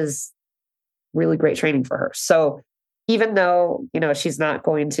 That was really great training for her. So even though, she's not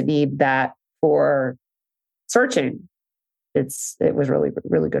going to need that for searching, it was really,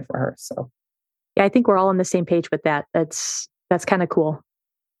 really good for her. So yeah, I think we're all on the same page with that. That's kind of cool.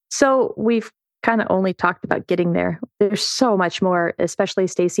 So we've kind of only talked about getting there. There's so much more, especially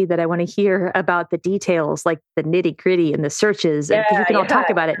Stacy, that I want to hear about the details, like the nitty gritty and the searches. And you can all talk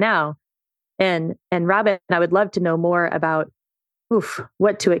about it now. And Robin, I would love to know more about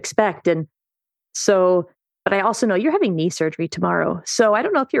what to expect. And so, but I also know you're having knee surgery tomorrow. So I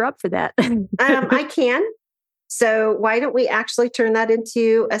don't know if you're up for that. I can. So why don't we actually turn that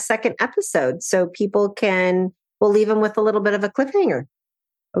into a second episode so we'll leave them with a little bit of a cliffhanger.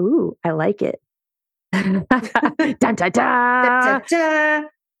 Ooh, I like it. Dun, dun, dun. Da, da, da.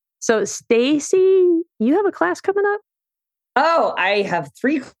 So Stacy, you have a class coming up? Oh, I have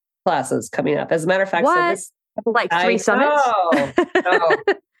 3 classes coming up. As a matter of fact, what? So like 3 summits? No.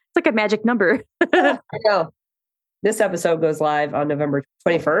 It's like a magic number. I know. This episode goes live on November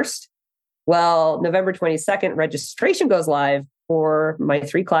 21st. Well, November 22nd, registration goes live for my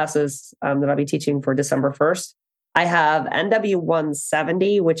 3 classes that I'll be teaching for December 1st. I have NW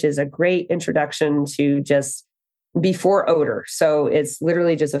 170, which is a great introduction to just before odor. So it's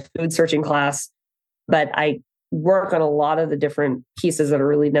literally just a food searching class, but I work on a lot of the different pieces that are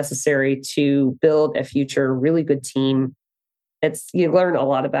really necessary to build a future really good team. You learn a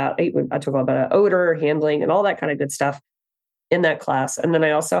lot about, I talk about odor handling and all that kind of good stuff in that class. And then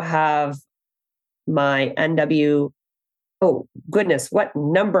I also have my NW, oh goodness, what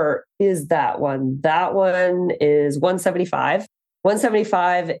number is that one? That one is 175.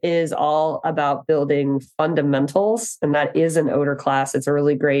 175 is all about building fundamentals, and that is an odor class. It's a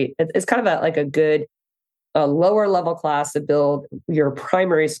really great, it's kind of like a good lower level class to build your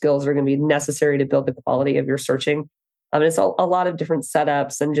primary skills are going to be necessary to build the quality of your searching. It's a lot of different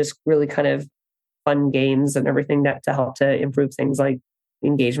setups and just really kind of fun games and everything to help to improve things like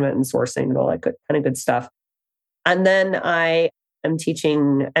engagement and sourcing and all that good stuff. And then I am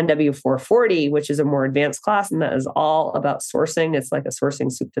teaching NW 440, which is a more advanced class, and that is all about sourcing. It's like a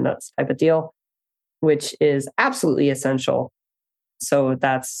sourcing soup to nuts type of deal, which is absolutely essential. So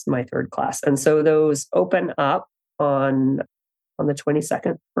that's my 3rd class. And so those open up on the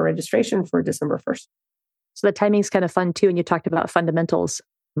 22nd for registration for December 1st. So the timing's kind of fun too. And you talked about fundamentals.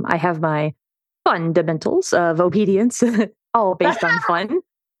 I have my fundamentals of obedience, all based on fun.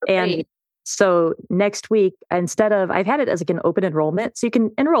 And so next week, I've had it as like an open enrollment, so you can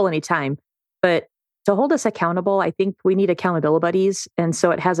enroll anytime. But to hold us accountable, I think we need accountability buddies. And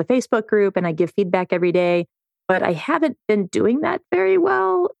so it has a Facebook group and I give feedback every day, but I haven't been doing that very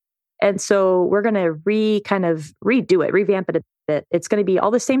well. And so we're going to revamp it a bit. It's going to be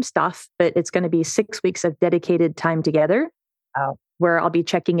all the same stuff, but it's going to be 6 weeks of dedicated time together. Wow. Where I'll be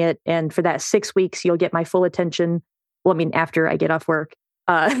checking it. And for that 6 weeks, you'll get my full attention. Well, I mean, after I get off work.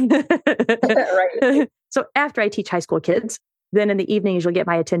 Right. So after I teach high school kids, then in the evenings, you'll get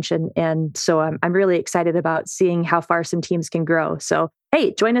my attention. And so I'm really excited about seeing how far some teams can grow. So,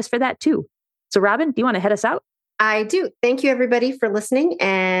 hey, join us for that too. So Robin, do you want to head us out? I do. Thank you, everybody, for listening.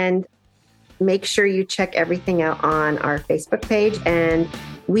 And make sure you check everything out on our Facebook page. And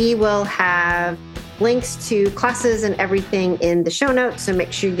we will have links to classes and everything in the show notes. So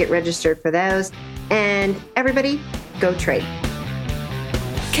make sure you get registered for those. And everybody, go trade.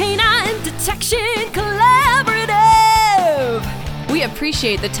 Canine Detection Collaborative! We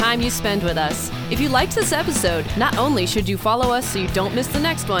appreciate the time you spend with us. If you liked this episode, not only should you follow us so you don't miss the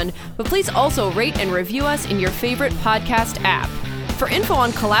next one, but please also rate and review us in your favorite podcast app. For info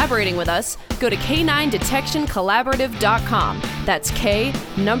on collaborating with us, go to K9DetectionCollaborative.com. That's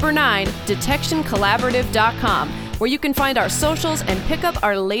K9DetectionCollaborative.com, where you can find our socials and pick up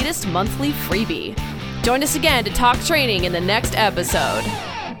our latest monthly freebie. Join us again to talk training in the next episode.